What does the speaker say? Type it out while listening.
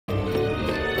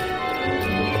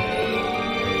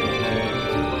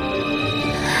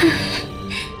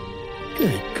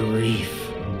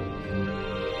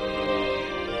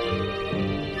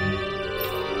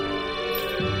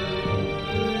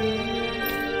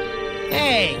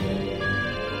Hey!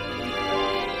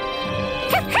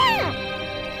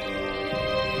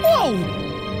 Whoa!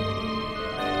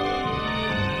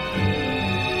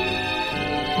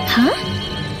 Huh?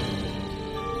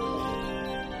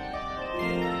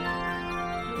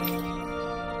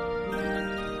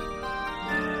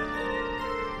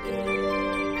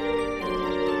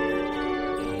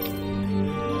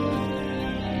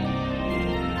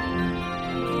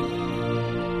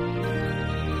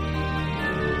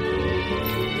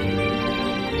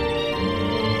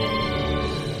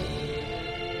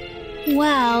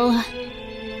 Well...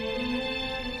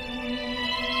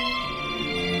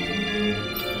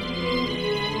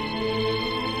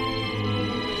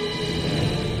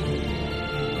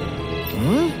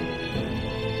 Huh?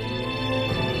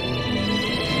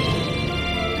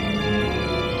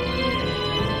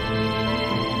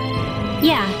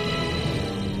 Yeah.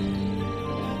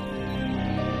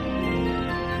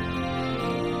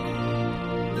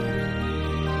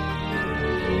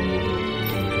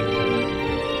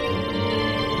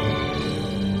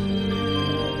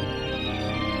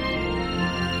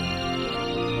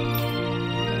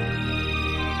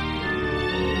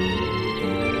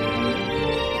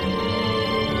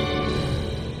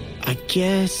 I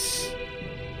guess...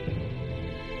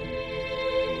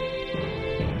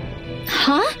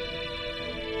 Huh?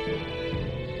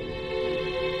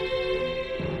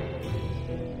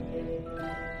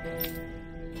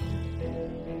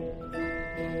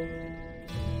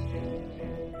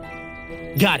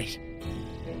 Got it.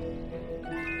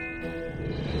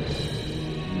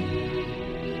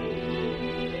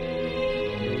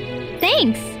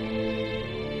 Thanks.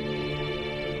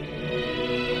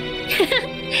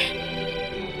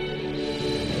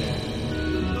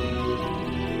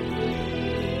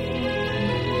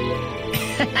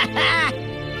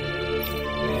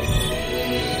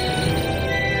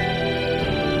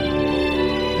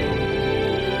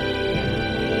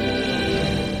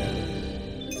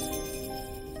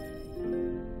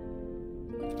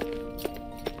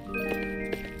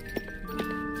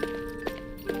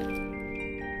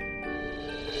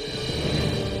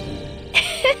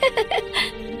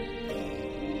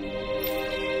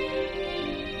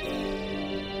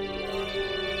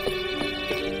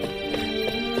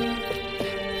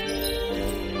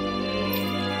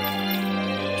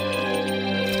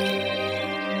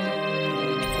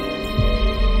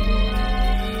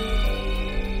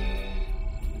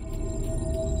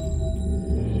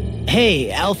 Hey,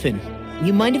 Alphen,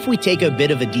 you mind if we take a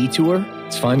bit of a detour?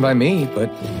 It's fine by me, but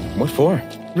what for?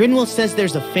 Rinwell says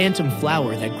there's a phantom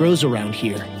flower that grows around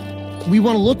here. We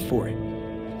want to look for it.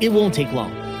 It won't take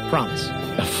long, promise.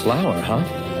 A flower, huh?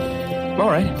 All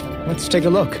right, let's take a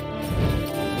look.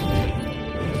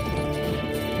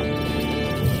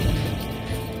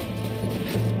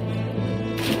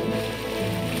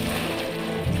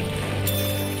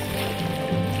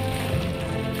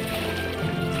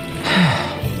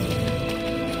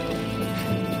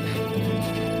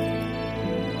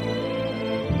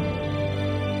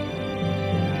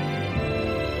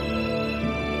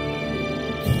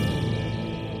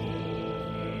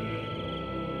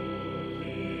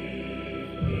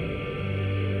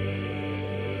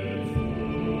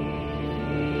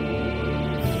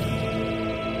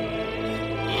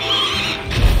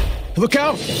 Look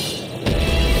out!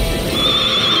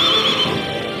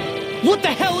 What the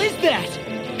hell is that?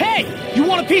 Hey, you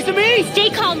want a piece of me? Stay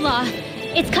calm, Law.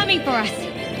 It's coming for us.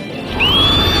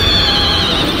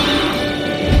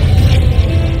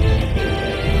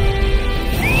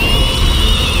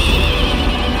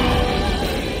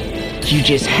 You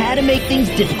just had to make things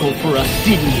difficult for us,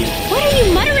 didn't you? What are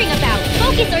you muttering about?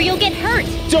 Focus or you'll get hurt.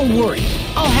 Don't worry,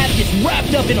 I'll have this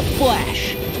wrapped up in a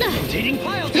flash. Rotating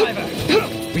pile driver.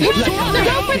 Go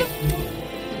for the...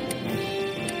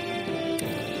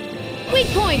 Weak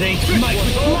point. They smite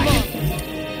with black.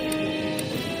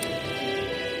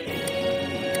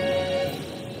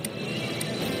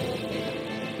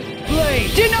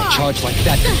 Blade, deny! A charge like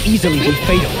that could easily be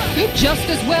fatal. Just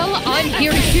as well, I'm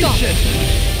here to stop it.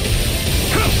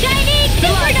 Shining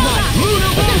Supernova!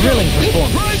 A thrilling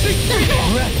performance.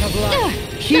 Breath of life.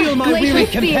 Heal my Glacial weary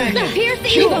Spear. companion. Pierce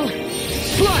evil.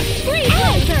 Slash. Freeze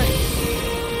laser.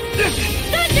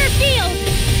 Thunder field.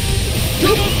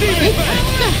 Double feeder.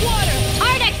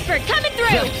 Art expert coming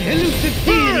through. Elusive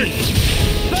deity.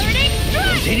 Burning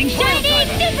strike. Rotating pile Shining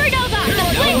driver. Supernova.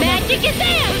 Magic is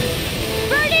there.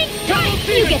 Burning strike.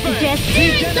 You get the gist.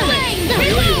 Searing flame.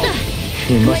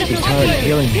 You must be tired of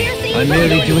healing me. I'm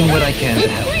merely doing what I can to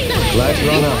help. Glad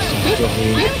you're on our side,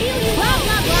 Rahul.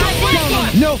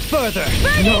 No further.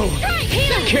 No.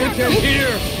 Can't end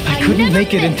here. I couldn't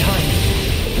make it in time.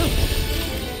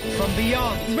 From From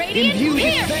beyond, Radiant imbue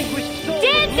this pierce. vanquished soul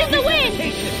Dance with in the wind!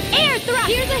 representation. Air thrust!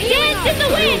 Here's a healing Dance in the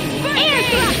arm. wind! Air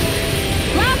thrust!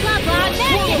 Blah, blah, blah,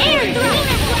 magic! Air thrust!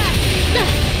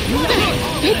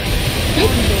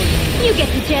 You get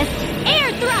the gist!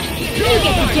 Air thrust! You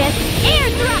get the gist! Air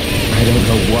thrust! I don't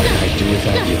know what I'd do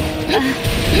without you.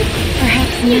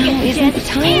 Perhaps now isn't the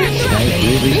time? Air I thrust!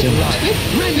 really don't.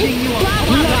 Rending you Blah, a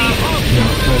blah, bloody blah!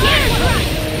 Not for Air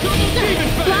thrust!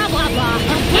 Blah, blah, blah!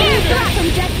 Air thrust! From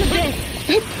death to this!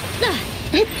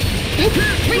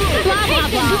 Blah, blah,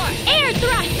 blah! Air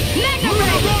thrust! Mega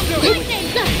ray! Lightning!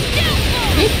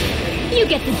 You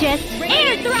get the gist!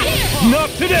 Air thrust! Not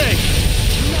today!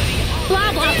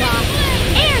 Blah, blah, blah!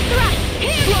 Air thrust!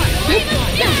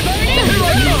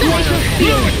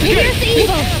 Here's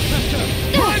evil!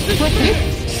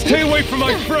 Stay away from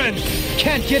my friends!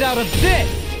 Can't get out of this!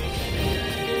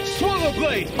 Swallow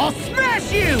blade! I'll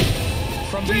smash you!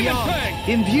 From Demon beyond, Fang!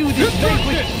 imbue this Destruction!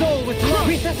 vanquished soul with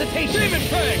resuscitation. Demon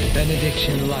Fang!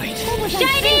 Benediction light.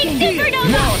 Shining supernova!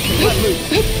 Now I can let loose!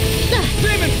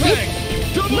 Demon Fang!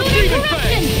 Double Lunar Demon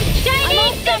corruption! Fang!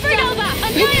 Shining supernova!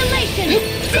 Annihilation!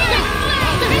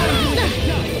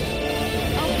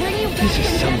 I'll bring you back This is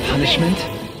from some death to punishment. this.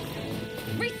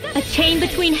 A chain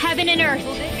between heaven and earth.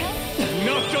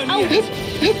 Not done Oh. yet!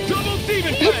 Double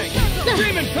Demon Fang!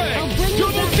 Demon Fang!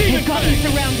 Double Demon They've got me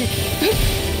Fang! surrounded.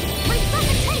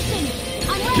 Resuscitation!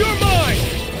 You're mine!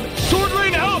 Sword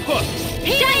Rain Alpha!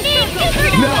 Shining Now I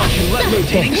supernova! can let loose.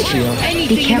 Thanks, Shion.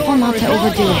 Be careful not to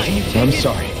overdo it. I'm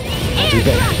sorry. I'll do Air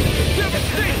better.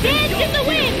 thrust! Dance in the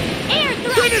wind! Air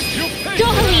thrust! Finish your pain!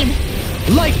 Dohalim!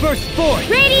 Light burst forth.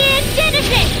 Radiant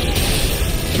Genesis!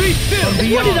 Be still!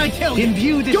 What did I tell you?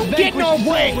 Imbue this Don't get in our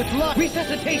vanquished way. soul with love.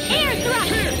 Resuscitation. Air thrust!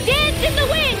 Dance in the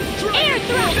wind! Air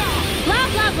thrust! Blah,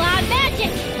 blah, blah,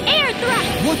 magic! Air thrust!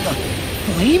 What the?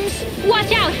 Flames?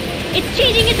 Watch out! It's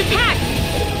changing its attack!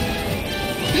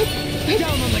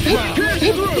 Down on the ground. Breath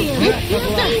of life.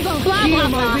 Blah, blah,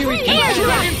 blah! Air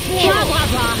thrust! Blah, blah,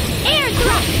 blah! Air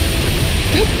thrust!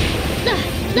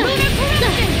 Lunar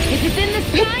corruption! If it's in the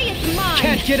sky, it's mine!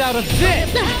 Can't get out of this.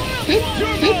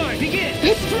 You're mine! Begin.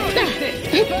 Dance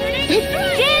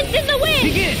in the wind!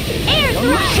 Begin. Air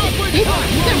thrust! Shockwave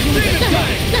Punch! Demon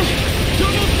Fang!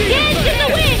 Double Demon Dance in the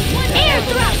Fang! wind! Air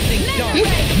thrust! Think dark.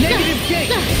 Negative gate.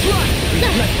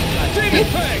 Demon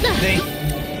Fang!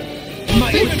 They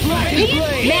might reflect and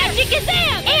blade. Magic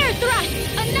Kazam! Air thrust!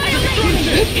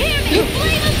 Annihilation! Hear me!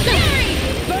 Flame of fury!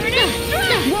 Burning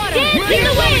strike! Dance in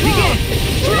the wind!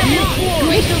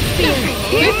 Glacial spear!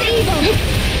 Here's evil!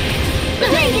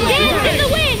 Dance in the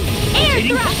wind! Air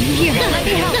thrust! Here, let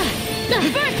me help!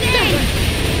 First aid!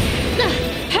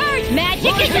 Purge!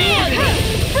 Magic Kazam!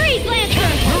 Freeze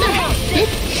Lancer!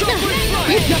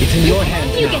 It's in your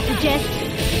hands You now. get the gist!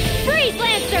 Freeze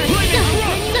Lancer!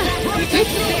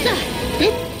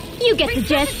 You get the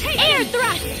gist! Air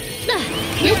thrust!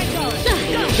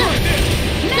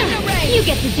 You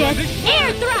get the gist!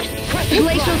 Air thrust!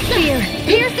 Glacial spear!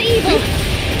 Pierce evil!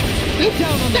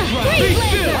 Down on the ground. Freeze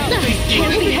Lancer!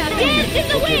 Can't be happy! Dance in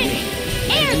the wind!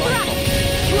 Air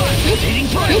thrust!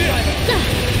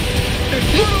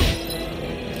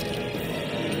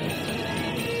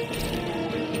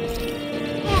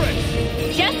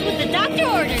 Just what the doctor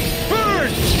ordered!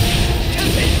 Burn!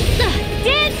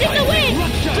 Dance in the wind!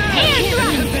 Air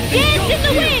thrust! Dance in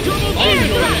the wind! Air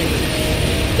thrust!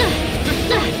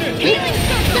 Healing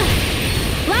circle!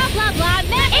 Blah, blah, blah,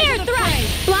 air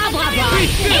thrust! Blah, blah, blah,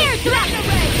 air thrust!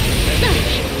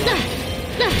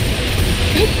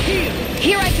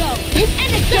 Here I go!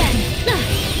 And again!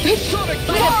 By the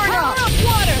power of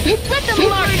water! Let the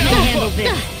marksman handle this!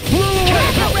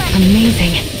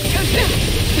 Amazing.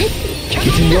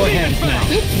 It's in your hands now.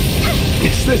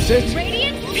 Is this it?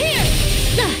 Radiant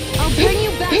pierce! I'll bring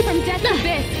you back from death's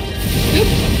abyss!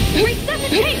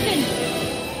 Resuscitation!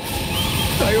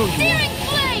 I owe you. Searing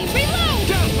flame! Reload!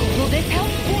 Will this help?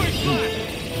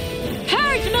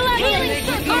 Purge Healing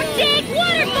Circle! Archaic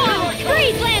Waterfall!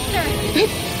 Freeze Lancer!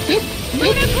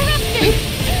 Lunar Corruption!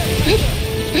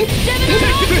 Seven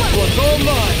This one's all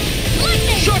mine.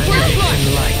 Lightning! Shockwave Punch.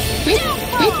 Light.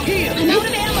 Downfall! Here. I'm out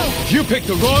of ammo! You picked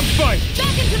the wrong fight!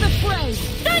 Back into the fray!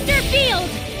 Thunder Field!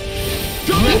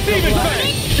 Double Demon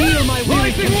Fang! Heal my weary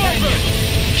Rising companion. Water!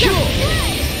 Sure.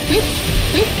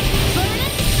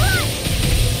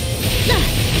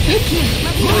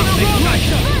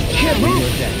 Can't move.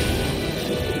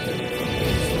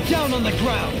 Down on the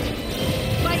ground.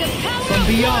 By the power From of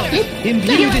beyond, water!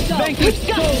 imbue this vanquished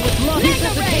soul with love.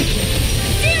 Resuscitation!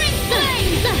 Searing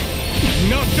flames!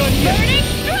 Not done yet! Burning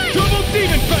strike! Double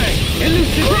Demon Fang!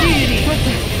 Elusive deity.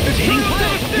 Eternal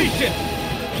Devastation!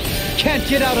 Can't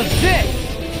get out of this.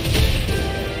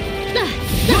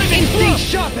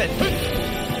 Stop it!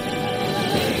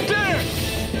 There!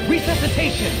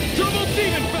 Resuscitation! Double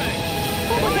demon fang!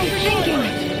 What was I thinking?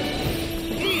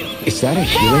 Is that a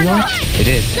healing art? It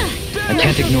is. I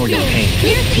can't ignore your pain.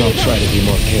 I'll try to be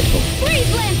more careful. Freeze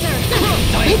Lancer!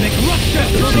 Seismic rupture!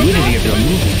 The fluidity of your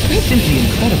movements is simply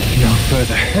incredible. No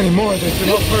further. Any more, there's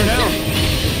enough for now.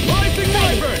 Rising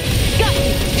Wyvern! Got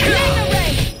you! Laser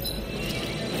Ray!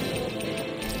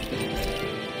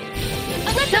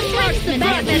 Some marksman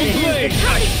bad medicine.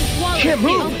 Can't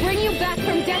move. I'll bring you back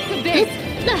from death's abyss.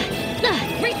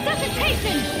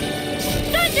 Resuscitation!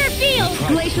 Thunder Field!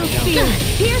 Glacial Spear!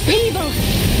 Pierce Evil!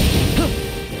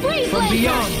 Freeze From Lancer!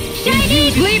 beyond.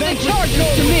 Shiny! Leave the charges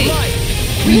to me.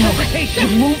 Resuscitation.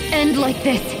 It won't end like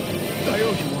this. I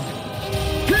owe you one.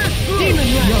 Pierce through! Demon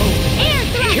Wrath. No. Air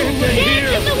Thrust! Can't Dance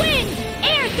hear. in the wind!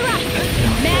 Air Thrust!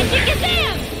 Magic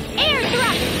Exam! Air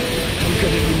Thrust! I'm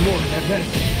gonna need more of that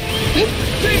medicine.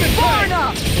 Demon fang!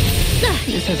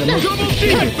 This has a most Double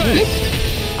demon fang!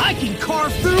 I can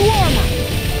carve through armor.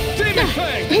 Demon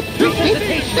fang! Double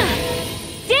demon fang!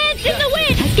 Dance in the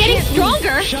wind! It's getting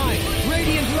stronger! Shine.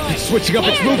 Radiant light. Switching up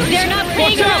its movements. They're not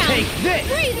playing Watch out! around! Take this.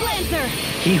 Freeze Lancer!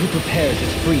 He who prepares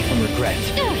is free from regret.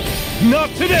 Not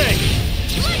today!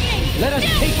 Lightning! Let us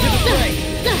take to the fray.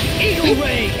 Eagle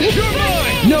Ray. You're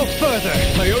mine! No further.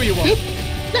 I owe you one.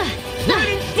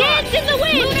 Dance in the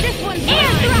wind! This one's Air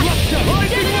Thrust!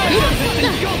 Rising Wyvern!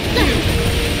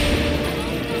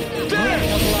 There!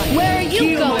 Where are you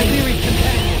Heal my going? weary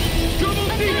companion. Double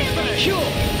demon fang! Cure.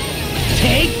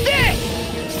 Take this.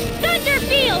 Thunder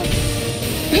Field!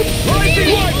 Rising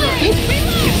Wyvern!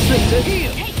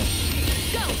 Heal.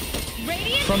 Go!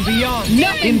 Radiant! From beyond.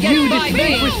 Imbue this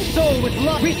vanquished soul with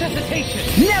love. Resuscitation.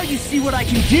 Now you see what I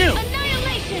can do.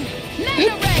 Annihilation!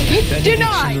 Mega Ray!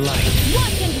 Denied.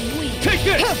 Watch and weep! Take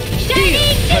this!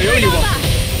 Shining I owe you Supernova!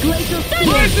 Glacial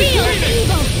Thunder Rising Field! Raven!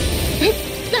 Evil!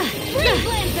 Freeze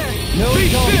Lancer! No Be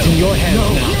doubt. still. It's in your hands now.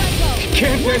 Here I go!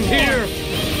 Can't end here!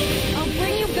 I'll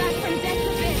bring you back from death's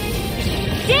abyss!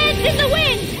 Dance in the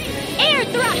wind! Air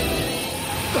Thrust!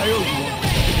 I owe you one.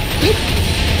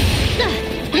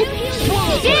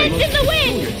 Dance in the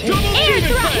wind! Double Air demon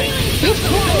Thrust! fang!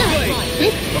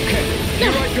 Blade! Okay,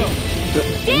 here I go.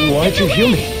 Why'd you heal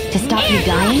me? To stop you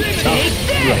dying? Right.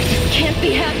 Can't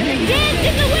be happening! Dance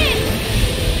in the wind!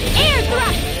 Air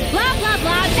Thrust! Blah, blah,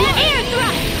 blah, Air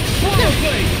Thrust!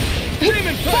 Blade!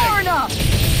 Demon fang! Far enough!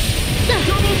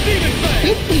 Double demon fang!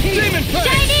 Demon fang!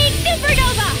 Shining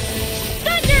Supernova!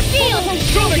 Thunder Field!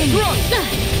 Sonic thrust!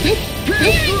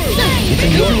 Pierce through! It's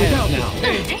in your hands now.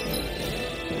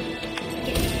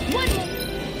 One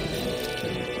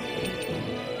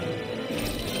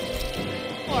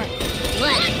more.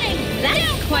 Lightning!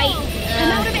 That's quite I'm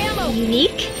out of ammo.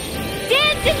 Unique.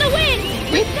 Dance in the wind.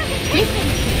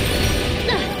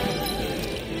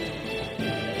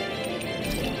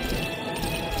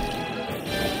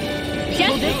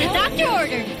 Just as the doctor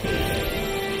ordered.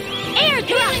 Air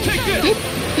Thrust. Take this!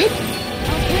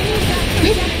 I'll bring you back from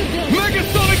death's abyss.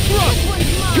 Megasonic thrust!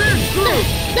 Pierce through!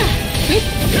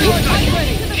 Here I go!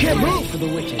 Can't move for the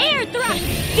wicked. Air Thrust.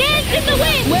 Dance in the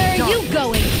wind. Where are you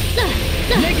going?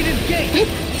 Negative gate.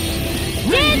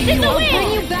 Dance in the wind.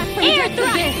 Bring you back from Air death's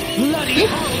Thrust. abyss. Bloody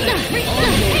holiday.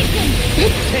 Resuscitation.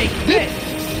 Take this.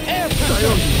 Air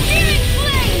power. Searing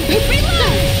flame.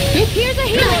 Reload. Here's a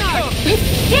healing art.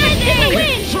 Dance in the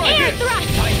wind. Air Thrust.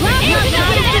 Blah, blah,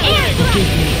 blah. Air Thrust.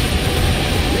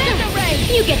 Mega Ray.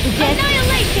 You get the death.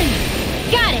 Annihilation.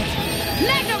 Got it.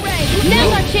 Mega Ray.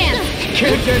 Now's our chance.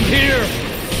 Can't end here!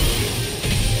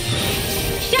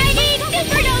 Shining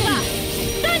Supernova.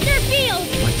 Thunder Field.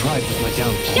 My pride was my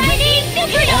downfall. Shining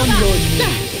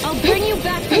Supernova. I'll bring you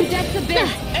back from death's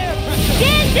abyss.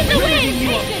 Dance in the wind.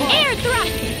 Air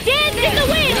Thrust. Dance in the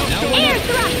wind. Air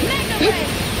Thrust. Mega Ray.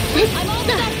 I'm all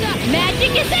stuffed up.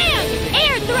 Magic Exam.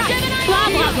 Air Thrust. Blah,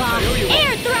 blah, blah.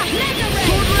 Air Thrust. Mega Ray.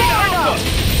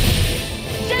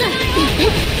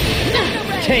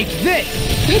 Take this.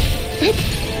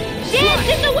 Dance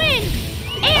in the wind.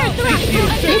 Air Thrust.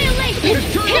 Annihilation.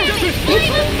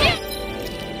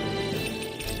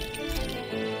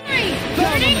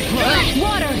 Burning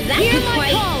water. Hear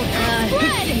my call.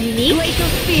 Spread. Unique. Glacial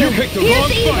Spear. You picked the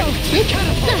wrong fight!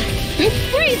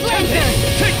 Freeze Lancer.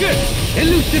 Take this!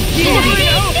 Elusive Shining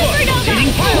gear. Rotating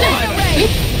Supernova. power. Mega Ray.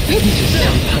 This is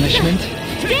some punishment.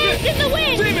 Dance in the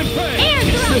wind. Demon fang! Air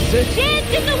Thrust. Is this it?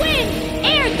 Dance in the wind.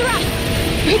 Air Thrust.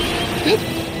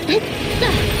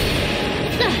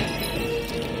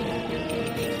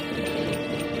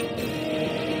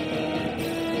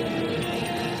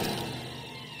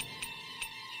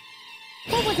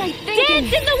 What was I thinking?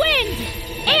 Dance in the wind.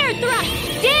 Air Thrust.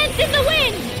 Dance in the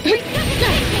wind.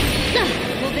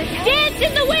 Dance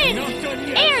in the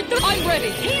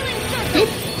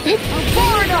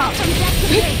Far enough!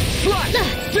 Slash!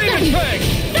 Demon Fang!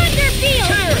 Thunder Field!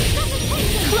 Tear!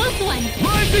 Close one!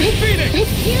 Rising Phoenix!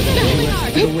 Here's the healing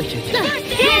art! The witches.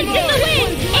 Dance in the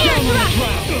wind! Air thrust!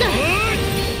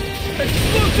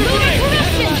 Explosive Lunar ring!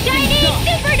 corruption! Chinese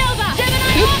supernova!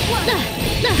 Gemini aqua!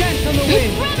 Dance on the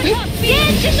wind.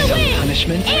 Dance in the wind!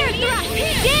 Punishment. Air thrust!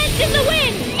 Dance in the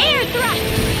wind! Air thrust!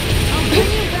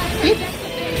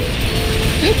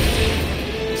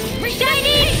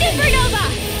 Chinese supernova!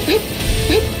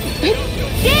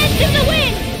 Dance in the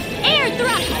wind! Air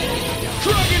thrust!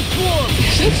 Dragon Swarm!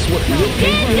 Is this what you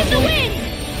pay Dance in the for? wind!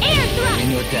 Air thrust! In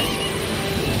your death.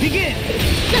 Begin!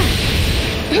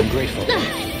 I'm grateful.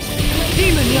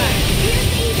 Demon Land!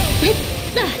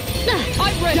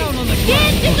 I'm ready! Down on the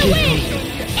Dance in the wind!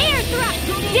 Air thrust!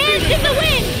 Dance in the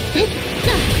wind!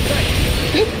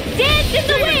 Dance in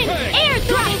the wind! Air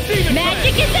thrust!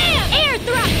 Magic is air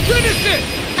thrust! Finish it!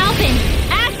 Alpin!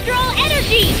 Astral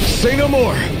energy! Say no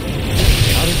more.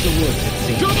 Out of the woods, it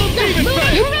seems. Double Demon Lunar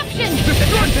Fang! corruption!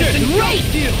 Destruction! Right!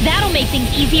 That'll make things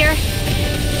easier.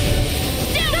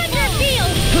 Thunder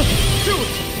field! Shoot!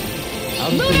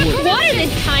 Out of the Lunar woods. water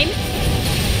this time!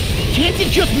 Can't it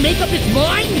just make up its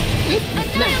mind?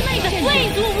 Annihilate! The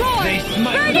flames will roar! They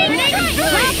smite Burning with strike! lightning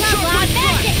Blah blade. blah blah!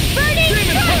 Magic! Burning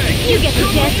Demon strike! Fang! You get the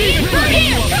gist!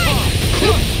 Burning strike!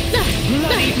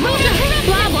 Bloody Lunar corruption!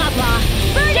 Blah blah blah!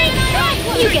 Burning strike!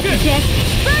 You get the gist!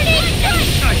 Burning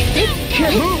strike!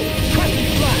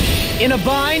 In a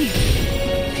bind?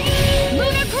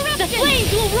 Lunar corruption! The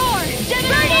flames will roar!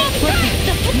 Burning strike!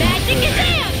 The magic is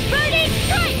air! Burning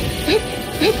strike!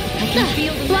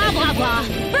 Blah blah blah!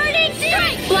 Burning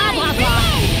strike! Blah blah blah!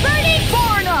 Burning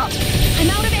far enough! I'm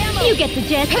out of ammo! You get the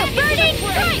gist! Burning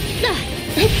strike!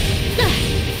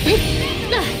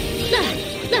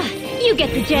 You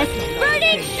get the gist!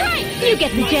 Burning strike! You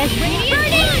get the gist!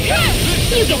 Burning strike!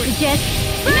 You get the gist!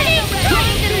 Burning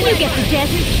strike! You get the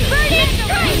gist! Burning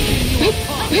strike!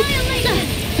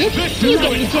 You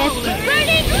get the gist!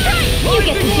 Burning strike! You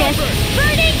get the gist!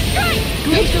 Burning strike!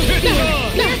 Here's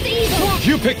evil!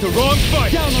 You picked the wrong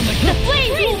fight! Down on the The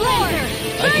flames will roar!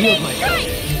 Burning strike!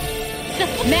 The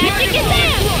magic is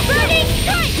there! Burning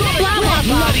strike! Blah blah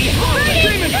blah! Burning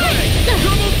Demon strike! Fang!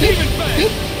 Double Demon Fang!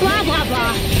 Blah blah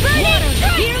blah! Burning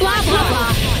strike! Blah blah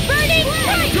blah! Burning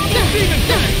strike! Double Demon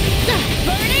Fang!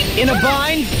 Burning In a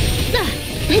bind?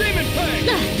 Demon Fang!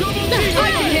 Double Demon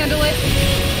Fang! handle it!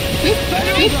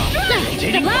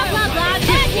 strike! Blah blah blah!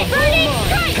 Magic! Burning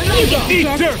strike! You get the Eat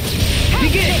gist! dirt!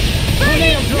 Begin!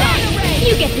 Burning strike!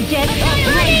 You get the gist!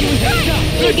 Burning strike!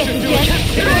 You get the gist!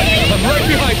 Burning I'm right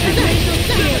behind you!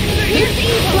 Here's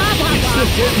evil! Blah blah blah!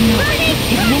 Burning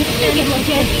strike! You get the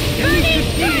gist! Burning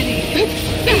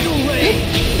strike!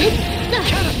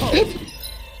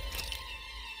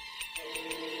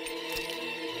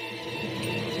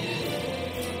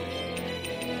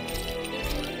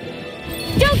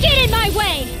 Don't get in my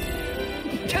way!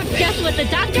 Just what the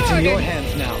doctor It's in your ordered!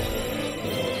 hands now.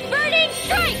 Burning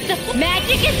strike! The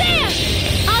magic is there!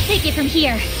 I'll take it from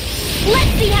here.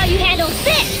 Let's see how you handle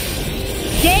this!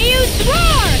 Deus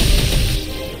Roar!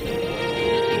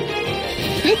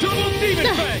 Double Demon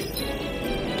Fang!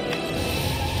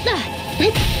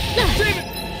 Demon!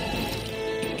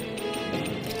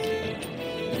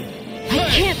 I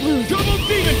can't lose. Double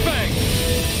Demon Fang!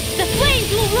 The flames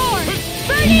will roar!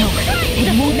 Burning strike!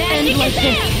 The magic is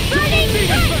there! Burning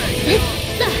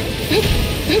strike!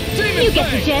 Demon You get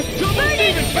the Fang! gist. Double Burning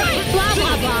Demon Fang! strike! Blah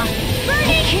blah blah!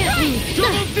 Burning strike!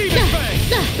 Double Demon Fang!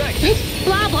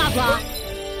 Blah blah blah!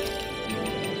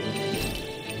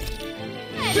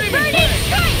 Demon Burning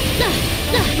Fang! strike!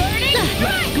 Burning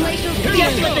strike!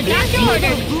 Just what the doctor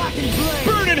ordered!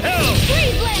 Burn in hell!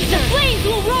 Freeze Lancer! The flames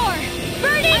will roar!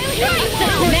 Burning strike!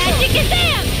 The magic is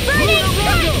there! Burning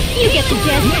strike! You get the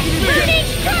gist! Burning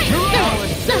strike!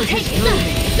 Take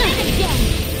again!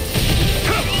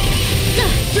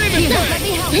 Demon Fang!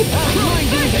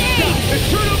 First aid!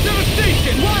 Eternal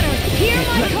devastation! Water, hear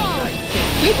my call!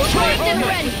 Poison and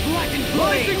ready!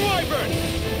 Rising Wyvern!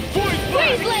 Void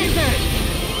Freeze Blast! Lancer!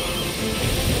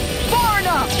 Far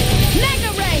enough!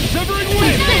 Mega Ray! Severing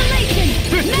Wind! Annihilation!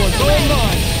 This Mega one's all Ray!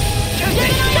 mine!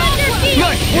 Thunder Field!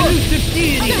 Nice work! Elusive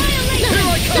deity! Annihilation! Here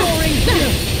I come!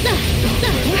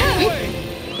 Away!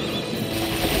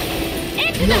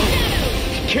 Into the shadows!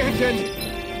 Can't end!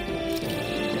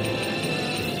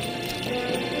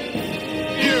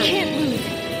 Here! Can't lose.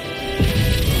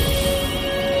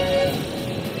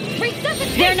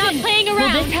 Resuscitation! They're not playing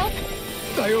around. Will this help?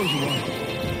 I owe you one.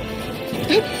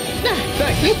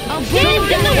 I'll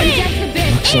dance in the wind!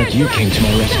 Looks like you came to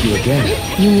my rescue again.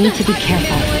 You need to be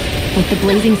careful. With the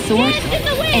blazing sword Dance in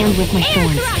the wind! and with my Air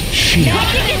thorns. thrust! She.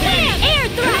 Magic is there! Air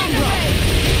thrust!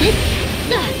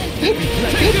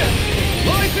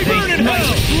 Icy burn in hell!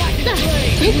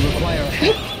 You require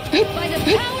help. By the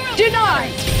power of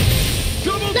Denied!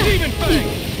 Double demon fang!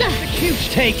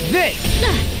 Take this!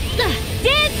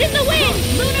 Dance in the wind!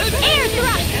 Air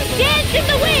thrust! Dance in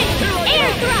the wind!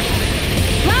 Air thrust!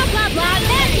 Blah blah blah,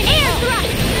 that's air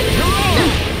thrust!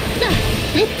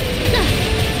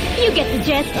 You get the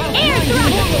gist! Air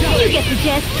thrust! You get the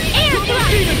gist! Air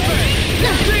thrust! Demon fang!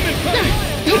 Demon fang!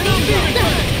 Double demon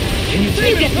fang! Can you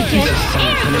You get the Is gist! this some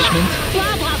Air punishment? thrust!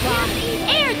 Blah blah blah!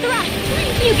 Air thrust!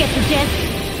 You get the gist!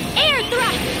 Air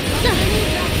thrust!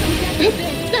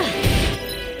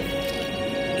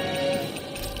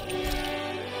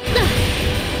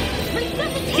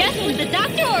 Just what the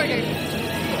doctor ordered!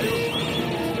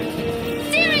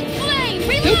 Searing flame!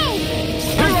 Reload!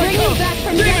 I'll bring you back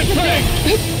from death to this!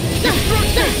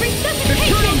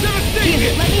 Eternal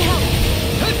devastation! Let me help!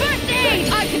 First aid!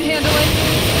 I can handle it!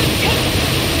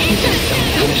 Is this some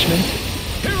punishment?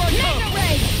 Here I Magna come!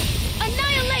 ray!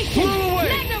 Annihilation! Blow away!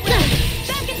 Magna ray!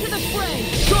 Back into the fray!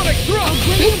 Sonic thrust!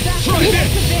 Bring you back from Try death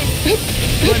this! to this!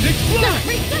 Splendid flash!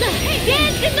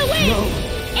 Dance in the wind! No.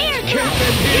 Air Can't thrust!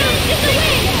 bend here! Dance in the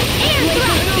wind! Air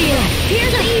thrust!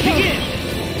 Here's the evil!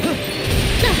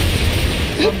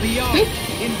 From beyond,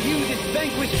 imbue this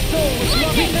vanquished soul with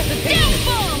loving Lightning!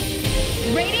 Downfall!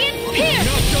 Radiant pierce!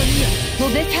 Not done yet! Will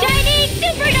this help? Shining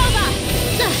supernova!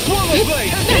 Swallow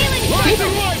blade! Healing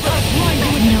Rising wiper!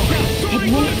 No, it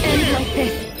won't end like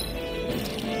this.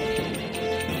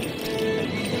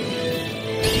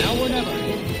 now or never.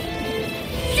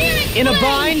 Searing In a flame!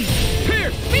 bind?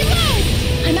 Pierce! Reload!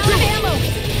 I'm out of ammo!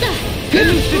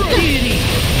 Elusive deity!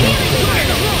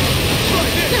 Try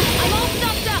this! I'm all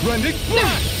stuffed up! Rending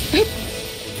flash!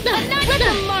 Let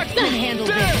the marksman handle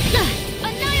this!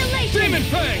 Annihilation! Demon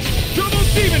fang! Double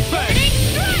demon fang!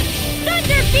 Strike!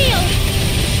 Thunder field!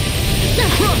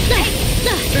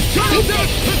 Eternal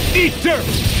death! Eater!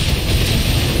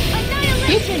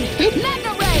 Annihilation!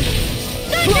 Magna ray!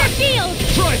 Thunder field!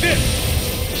 Try this!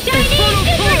 Shining Infernal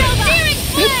supernova! Searing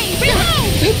flame!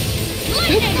 Reload!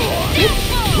 Lightning!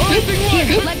 Downfall! Rising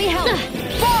wiper! Let me help!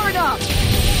 Forward up!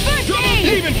 First Double aid!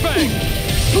 demon fang!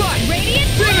 Slash!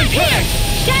 Radiant Demon flash! fang!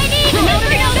 Shining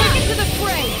supernova! Back into the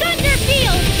fray! Thunder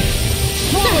field!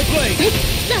 Swallow blade!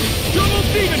 Double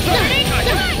demon fang!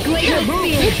 Glacial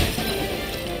spear!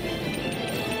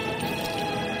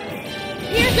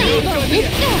 Here's the evil!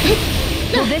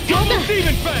 Will this Double help?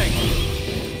 demon fang!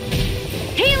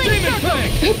 Healing Demon circle!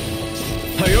 fang!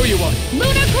 I owe you one!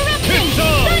 Lunar corruption! It's on!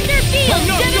 Thunder field! I'm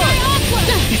not Gemini done! aqua!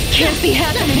 This can't be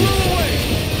happening! Blow away!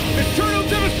 Eternal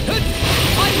devastation!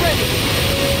 I'm ready!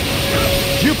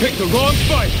 You picked the wrong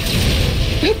fight!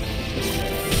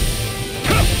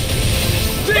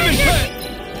 Demon fang!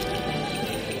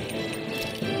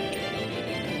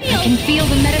 I can feel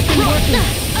the medicine working!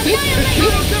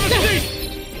 Eternal devastation!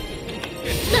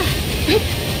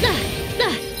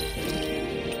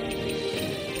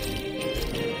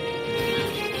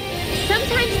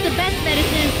 Sometimes the best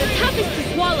medicine is the toughest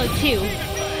to swallow, too.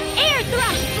 Air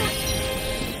thrust!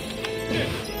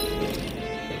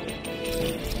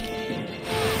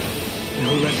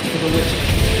 No rest for the wicked.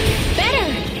 Better!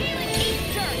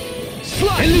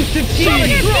 Slide! Elusive Thunder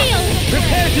deity! field!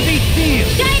 Prepare to be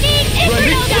sealed! Shining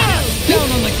supernova! Down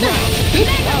on the ground!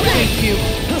 I'll take you!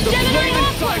 The Gemini flame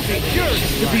aqua! inside me yearns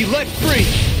To be let free!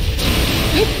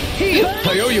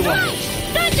 I owe you one!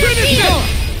 Thunder field!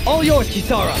 All yours,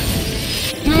 Kisara!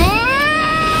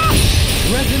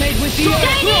 Resonate with the earth!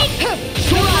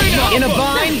 Shining! In a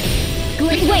bind?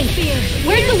 Wait,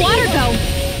 where'd the water go?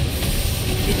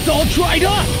 It's all dried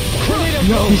up!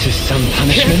 No. This is some Can't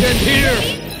punishment. end here!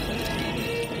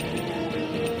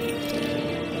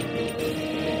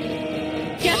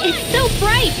 It's so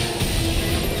bright!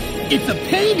 It's a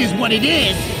pain is what it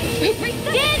is!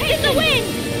 Dance in the wind!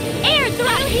 Air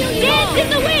thrust! Dance in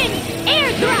the wind!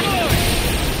 Air thrust!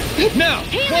 Now,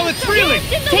 while it's reeling!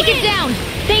 Take it down!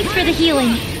 Thanks for the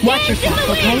healing. Watch yourself,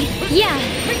 okay? Yeah,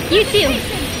 you too.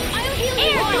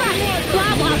 Air thrust!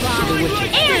 Blah, blah, blah.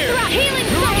 Air thrust! Healing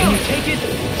circle! Take it!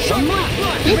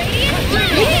 Radiant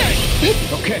flash!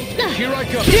 Okay, here I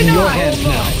go! In your hands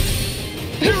now.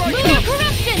 Here I Lunar come!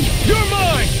 corruption! You're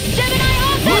mine! Gemini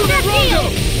aqua! Lunar Rondo!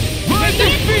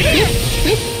 Rising Phoenix!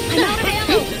 I'm out of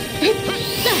ammo!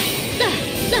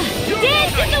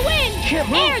 Dance in the wind!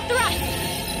 Air thrust!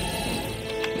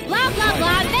 Blah, blah,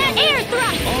 blah. Air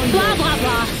thrust! Blah, blah,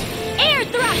 blah. Air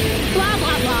thrust! Blah,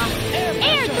 blah, blah.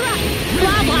 Air thrust!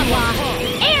 Blah, blah, blah.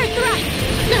 Air thrust!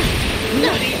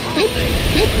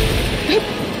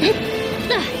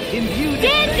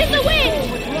 Dance in the wind!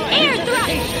 Air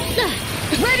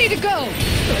thrust! Ready to go!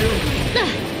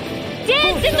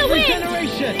 Dance in the wind!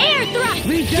 Regeneration! Air thrust!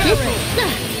 Regenerate!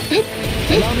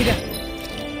 Allow me to...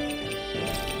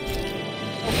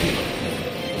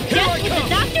 Just what the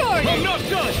doctor ordered! I'm not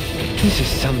done! This is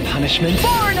some punishment.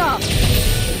 Far enough!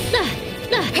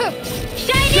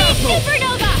 Shining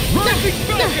supernova! Rising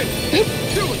Falcon!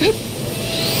 Do it!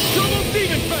 Double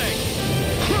Demon Fang!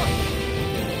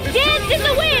 Dance in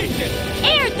the wind!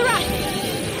 Air thrust!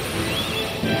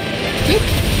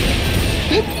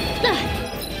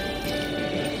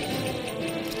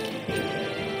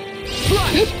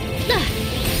 Flash!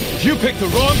 You picked the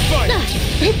wrong fight!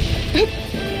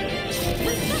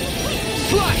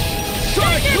 Flash!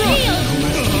 Sonic Thunder Thrust! field!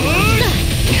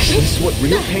 Is this what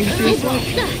real pain feels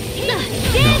like?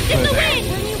 Dance in the wind!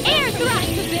 Air thrust!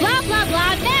 Blah blah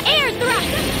blah! Air thrust!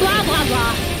 Blah blah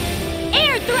blah!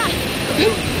 Air thrust!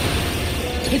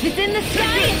 If it's in the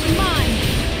sky, it's mine!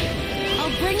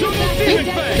 I'll bring you Double back Demon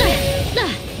to Fang!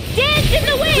 Dance in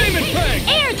the wind! Demon Fang!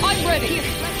 Air thrust! I'm ready!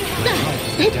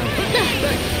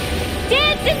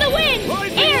 Dance in the wind!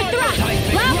 Air thrust!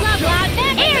 Blah blah blah!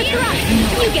 Air thrust!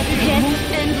 You get the gist.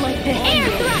 End like this. Air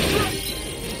thrust!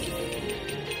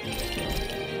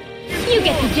 You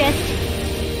get the gist.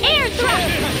 Air thrust!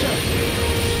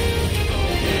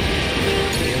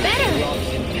 Better!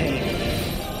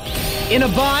 In a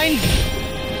bind?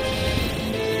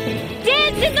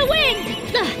 Dance in the wind!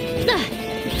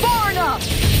 Far enough!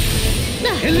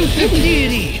 Elusive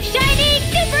deity! Shining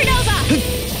supernova!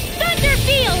 Thunder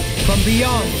field! From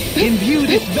beyond, imbue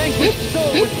this vanquished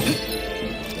soul with...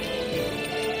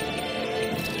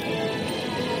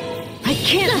 I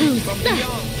can't lose!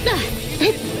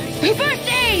 First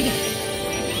aid!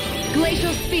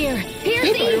 Glacial spear!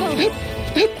 Here's evil!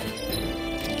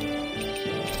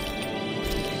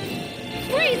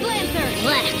 Freeze lancer!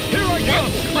 Here I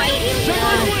come! Quite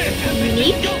Summer Wind!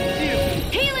 unique!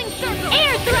 Healing circle!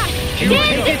 Air thrust!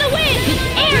 Dance in the wind!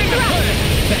 Air thrust!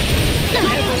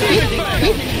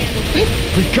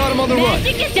 We got him on the run!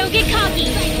 Magic is don't get cocky!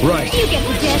 Right. You get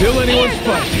the gist! Still anyone's Air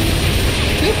thrust! fight.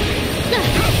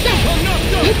 I'm not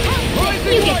done!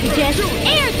 Rising You get the Viper! gist!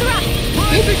 Air thrust!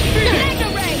 Rising Spear! Mega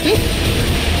ray!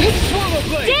 Swallow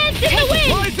Blade! Dance in the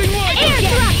wind! Rising Wiper! Air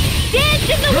thrust! Dance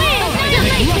in the wind!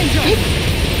 Annihilation!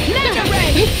 Mega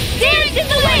ray! Dance in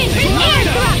the wind! Air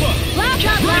thrust! Blah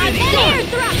blah blah! Air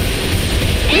thrust!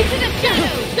 Into the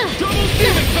shadows! Double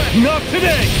Demon Fang! Not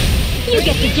today! You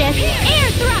get the gist!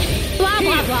 Air thrust! Blah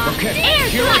blah blah! Air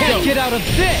thrust! Can't get out of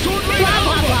this! Sword Rain Blah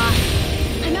blah Alpha! blah!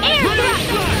 Air Rain thrust!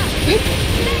 Flash!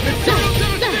 Eternal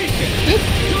Devastation!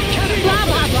 Double Blah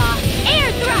blah blah! Air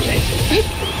thrust!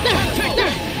 Take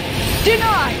this!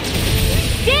 Denied!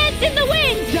 Dance in the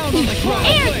wind!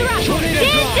 Air thrust!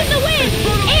 Dance in the wind!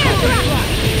 Air thrust!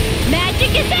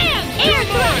 Magic is am! Air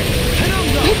thrust!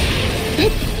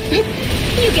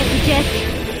 You get the gist!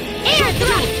 Air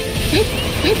thrust!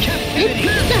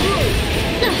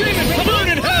 Demons burn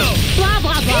in hell! Blah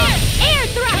blah blah! Air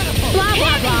thrust! Blah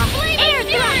blah blah! Air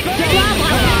thrust! Blah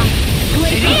blah blah!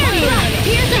 Air thrust!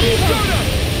 Here's evil!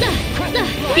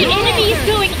 The enemy is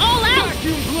going all out!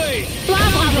 Vacuum Blade! Blah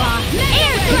blah blah!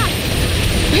 Air thrust!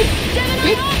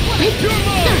 You're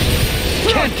mine!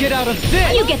 Can't get out of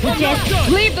this! You get the gist!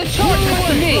 Leave the charges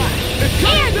to me!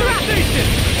 Air thrust! Devastation!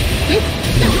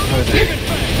 No further.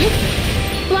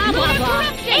 Blah blah blah!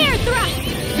 Air thrust!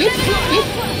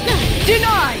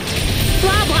 Denied!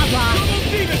 Blah blah blah! Double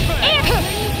Demon Fang! Air!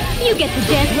 You get the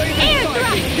gist! Air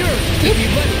thrust! Yours to be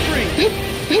let free!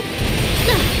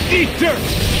 Eat dirt!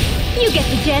 You get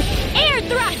the gist! Air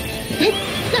thrust!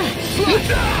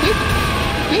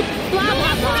 Blah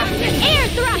blah blah! Air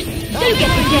thrust! You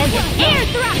get the gist! Air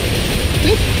thrust!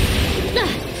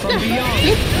 From beyond,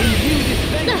 imbue this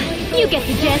vanquished You get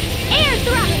the gist! Air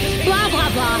thrust! Blah blah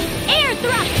blah! Air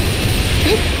thrust!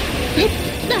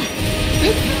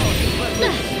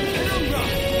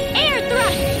 Air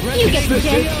thrust! You get the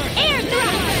gist! Air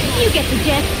thrust! You get the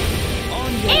gist!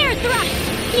 Air thrust!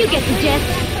 You get the gist!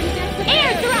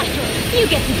 Air thrust! You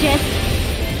get the gist!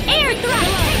 Air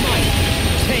thrust!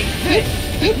 Take this!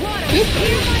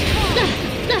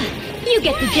 You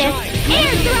get the gist!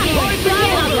 Air thrust! Blah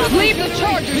blah blah! Leave the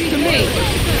charges to me!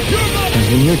 And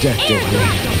in your death, Joker.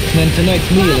 Then tonight's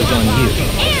meal is on you.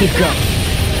 Keep going.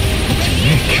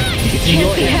 Nick, it's in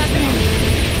your hands now.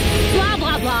 Blah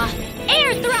blah blah!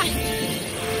 Air thrust!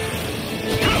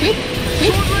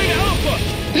 Sword Rain Alpha!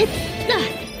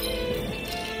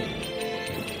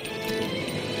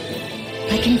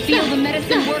 I can feel the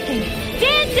medicine working.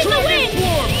 Dance in the wind!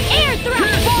 Air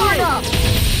thrust! Far enough!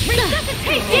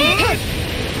 Resuscitate! Dance!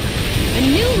 A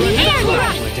new air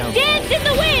thrust! Dance in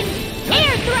the wind!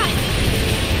 Air thrust!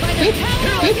 By the power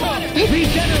of water!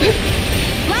 Regenerate!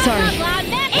 Blah blah blah!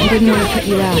 Air didn't want to put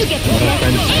you out. You get the What our gist.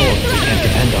 friends for, Air we thrust. can't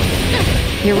depend on them.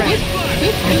 You're right.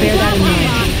 I bear that in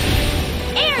mind.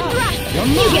 Air thrust.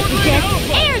 You get the gist.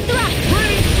 Air thrust.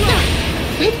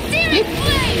 Searing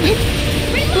flame.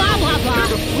 Blah blah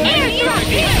blah. Air thrust.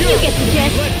 You get the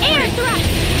gist. Air thrust.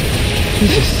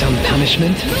 This is some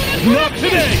punishment. Not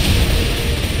today!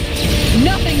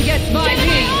 Nothing gets by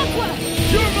me.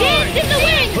 Dance in the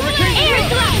wind. Air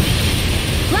thrust.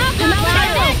 Blah blah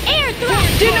blah. Air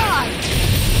thrust. Denied.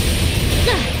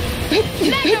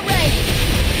 Mega ray.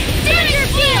 Dagger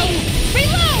field.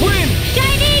 Reload. Win!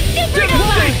 Shining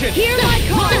supernova. Devastation. Hear my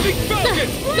call. Rising Falcon.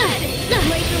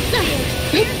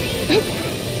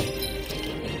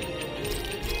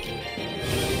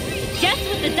 Just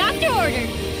what the doctor ordered.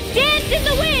 Dance in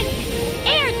the wind.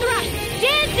 Air thrust.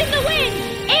 Dance in the wind.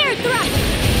 Air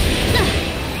thrust.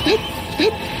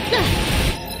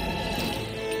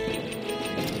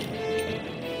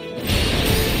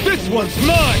 This one's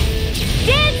mine!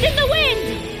 Dance in the wind.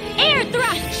 Air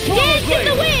thrust. Dance in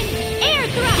the wind. Air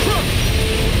thrust.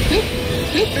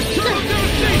 Eternal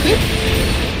devastation!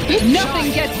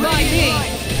 Nothing gets by me.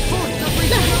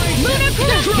 Lunar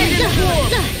corruption.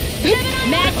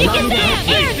 Magic is there.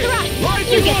 Air thrust.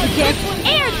 You get the gist.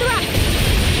 Air thrust.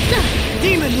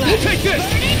 Demon Lad! Take this!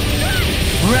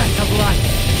 Breath of life!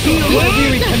 Feel my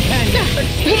weary companion!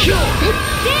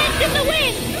 Dance in the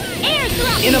wind. Air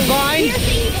thrust. In a vine?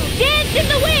 Dance in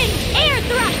the wind. Air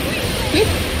thrust.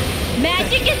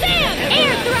 Magic is there.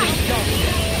 Air thrust.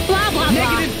 Blah blah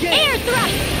blah. Negative gate. Air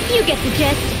thrust. You get the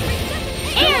gist.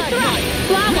 Air thrust.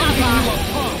 Blah blah blah.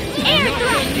 Air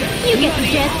thrust. You get the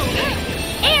gist.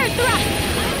 Air thrust.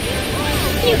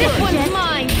 You get the gist.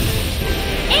 Mine.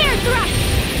 Air thrust.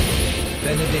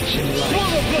 Benediction light.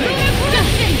 Swallow blade!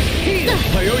 Corruption.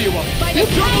 I owe you a By the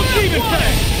double power of demon water.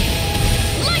 fang!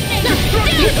 Lightning.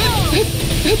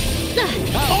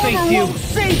 I'll face you!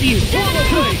 Save you!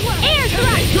 Air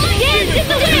thrust. Dance in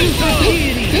the wind.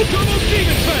 Double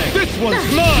demon fang! This one's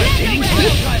mine!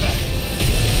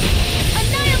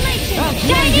 Annihilation.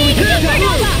 Shining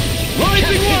supernova.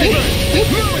 Rising wyvern!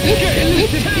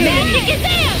 Magic is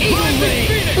there.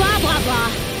 Blah blah blah.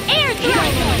 Air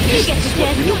thrust. You get the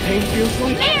gist. Pain feels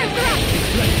like Air thrust.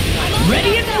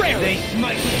 Ready and raring! they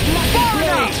smite Far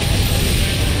enough.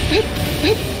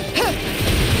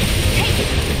 Take it.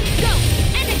 Go.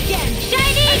 And again.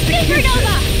 Shining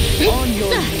supernova. on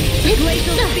your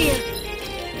Glacial spear.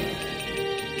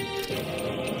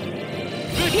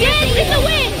 Dance in the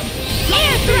wind.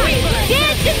 Air thrust.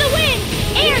 Dance in the wind.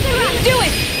 Air thrust. Do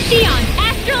it. Xion.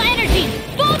 Astral energy.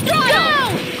 Full throttle.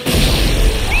 Go.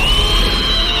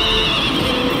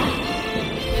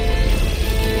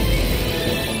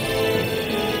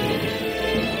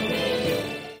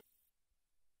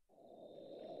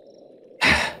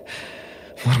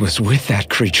 What was with that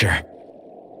creature?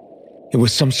 It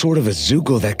was some sort of a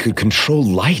Zoogle that could control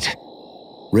light.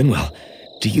 Rinwell,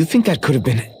 do you think that could have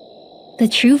been... The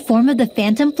true form of the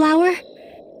Phantom Flower?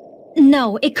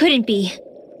 No, it couldn't be.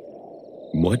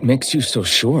 What makes you so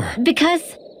sure? Because...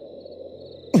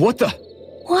 What the...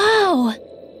 Whoa!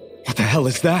 What the hell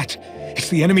is that? Is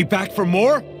the enemy back for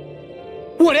more?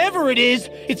 Whatever it is,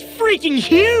 it's freaking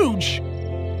huge!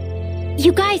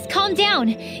 You guys, calm down.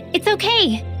 It's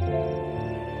okay.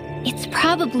 It's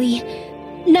probably...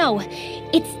 No,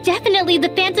 it's definitely the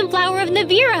Phantom Flower of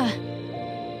Nevira.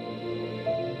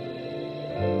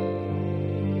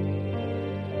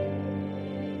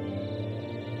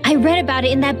 I read about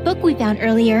it in that book we found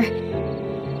earlier.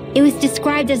 It was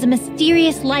described as a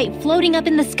mysterious light floating up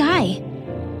in the sky.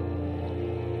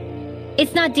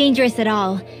 It's not dangerous at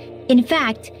all. In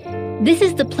fact, this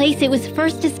is the place it was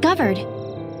first discovered.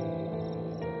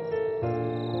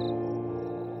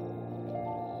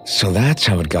 So that's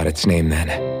how it got its name then.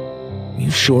 You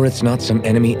sure it's not some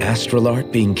enemy astral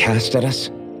art being cast at us?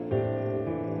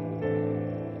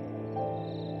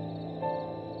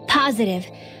 Positive.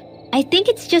 I think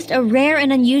it's just a rare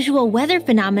and unusual weather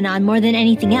phenomenon more than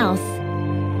anything else.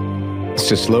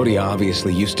 Cyslodia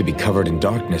obviously used to be covered in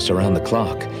darkness around the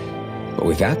clock. But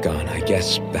with that gone, I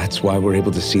guess that's why we're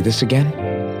able to see this again?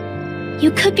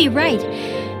 You could be right.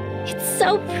 It's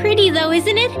so pretty though,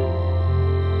 isn't it?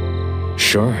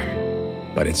 Sure.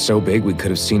 But it's so big we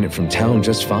could have seen it from town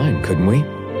just fine, couldn't we?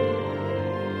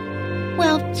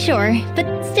 Well, sure,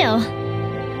 but still.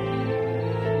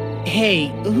 Hey,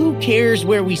 who cares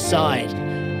where we saw it?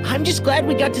 I'm just glad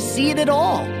we got to see it at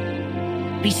all.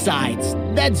 Besides,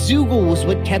 that Zoogle was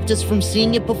what kept us from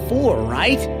seeing it before,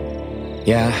 right?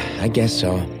 Yeah, I guess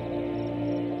so.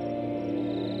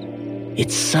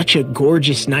 It's such a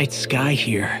gorgeous night sky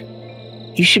here.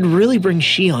 You should really bring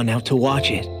Xion out to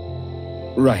watch it.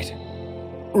 Right.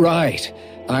 Right.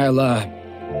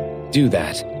 I'll, do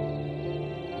that.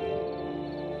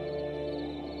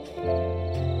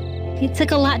 It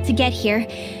took a lot to get here,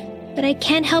 but I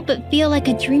can't help but feel like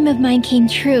a dream of mine came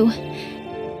true.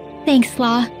 Thanks,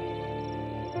 Law.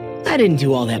 I didn't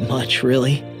do all that much,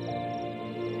 really.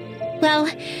 Well,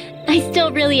 I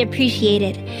still really appreciate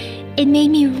it. It made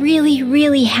me really,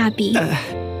 really happy.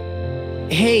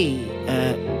 Hey,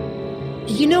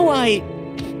 you know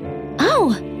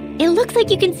Oh, it looks like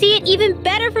you can see it even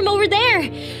better from over there.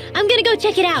 I'm gonna go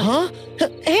check it out. Huh?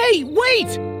 Hey, wait!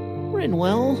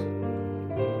 Rinwell.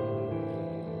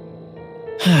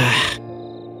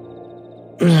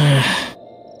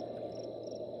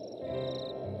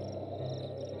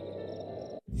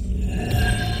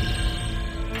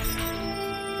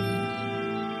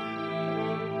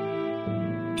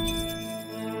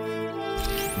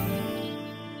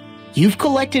 You've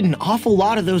collected an awful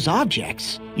lot of those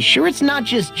objects. You sure it's not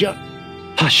just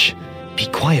Hush. Be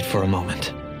quiet for a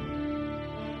moment.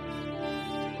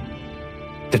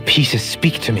 The pieces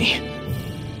speak to me.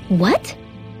 What?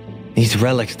 These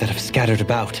relics that have scattered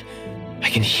about. I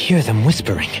can hear them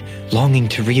whispering, longing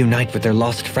to reunite with their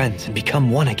lost friends and become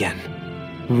one again.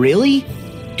 Really?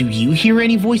 Do you hear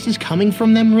any voices coming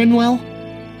from them, Rinwell?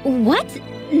 What?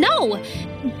 No!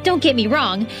 Don't get me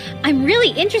wrong. I'm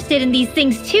really interested in these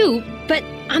things too, but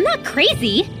I'm not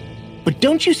crazy. But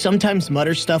don't you sometimes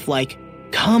mutter stuff like,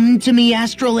 "Come to me,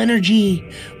 astral energy,"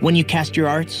 when you cast your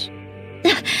arts?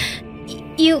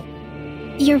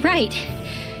 You're right.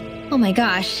 Oh my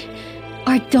gosh.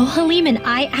 Are Dohalim and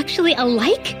I actually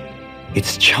alike?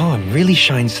 Its charm really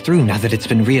shines through now that it's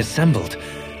been reassembled.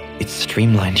 Its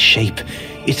streamlined shape,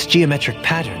 its geometric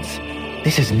patterns.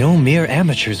 This is no mere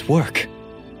amateur's work.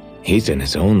 He's in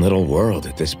his own little world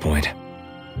at this point.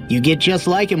 You get just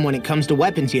like him when it comes to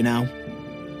weapons, you know.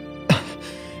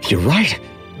 You're right.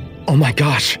 Oh my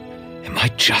gosh. Am I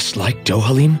just like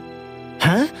Dohalim?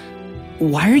 Huh?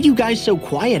 Why are you guys so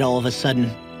quiet all of a sudden?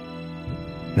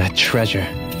 That treasure.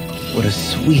 What a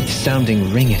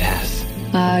sweet-sounding ring it has.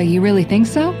 You really think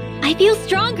so? I feel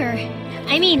stronger.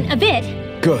 I mean, a bit.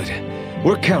 Good.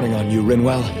 We're counting on you,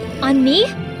 Rinwell. On me?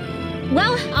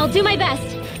 Well, I'll do my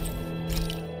best.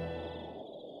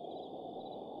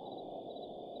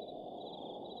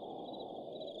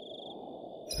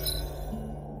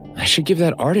 I should give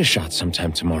that art a shot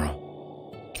sometime tomorrow.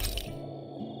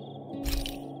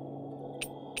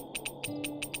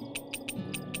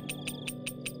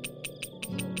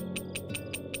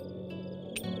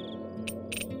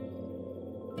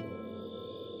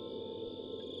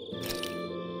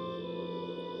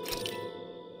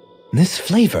 This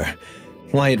flavor,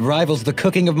 why, it rivals the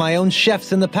cooking of my own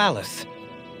chefs in the palace.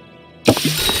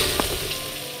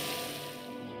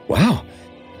 Wow,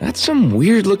 that's some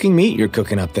weird-looking meat you're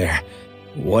cooking up there.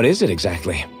 What is it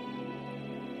exactly?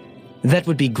 That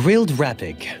would be grilled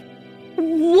rapig.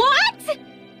 What?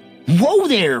 Whoa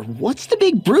there! What's the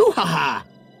big brouhaha?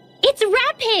 It's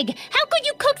Rapig! How could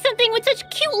you cook something with such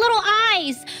cute little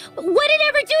eyes? What did it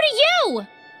ever do to you?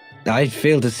 I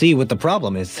fail to see what the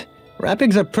problem is.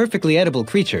 Rapigs are perfectly edible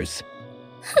creatures.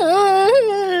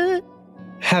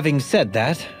 Having said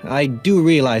that, I do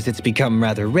realize it's become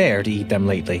rather rare to eat them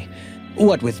lately.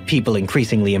 What with people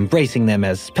increasingly embracing them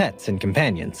as pets and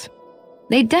companions.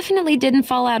 They definitely didn't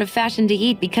fall out of fashion to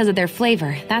eat because of their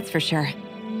flavor, that's for sure.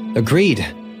 Agreed.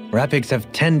 Rapigs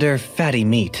have tender, fatty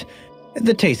meat.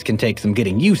 The taste can take some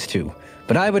getting used to,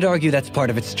 but I would argue that's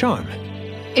part of its charm.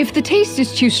 If the taste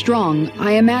is too strong,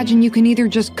 I imagine you can either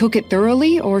just cook it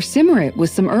thoroughly or simmer it with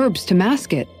some herbs to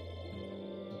mask it.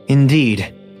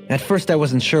 Indeed. At first I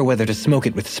wasn't sure whether to smoke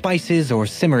it with spices or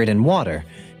simmer it in water,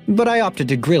 but I opted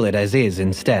to grill it as is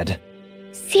instead.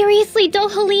 Seriously,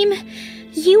 Dohalim?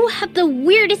 You have the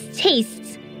weirdest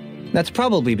tastes. That's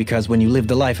probably because when you live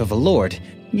the life of a lord,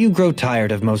 you grow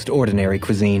tired of most ordinary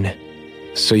cuisine.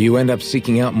 So you end up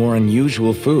seeking out more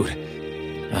unusual food.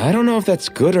 I don't know if that's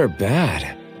good or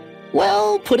bad.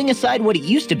 Well, putting aside what it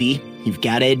used to be, you've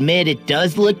got to admit it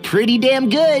does look pretty damn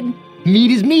good.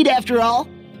 Meat is meat, after all.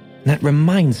 That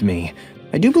reminds me.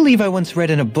 I do believe I once read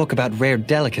in a book about rare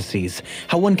delicacies,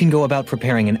 how one can go about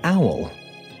preparing an owl.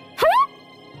 Huh?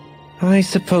 I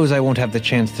suppose I won't have the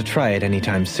chance to try it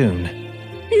anytime soon.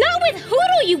 Not with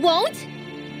Hoodle, you won't!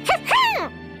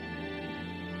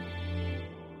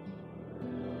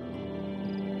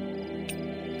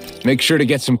 Make sure to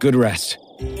get some good rest.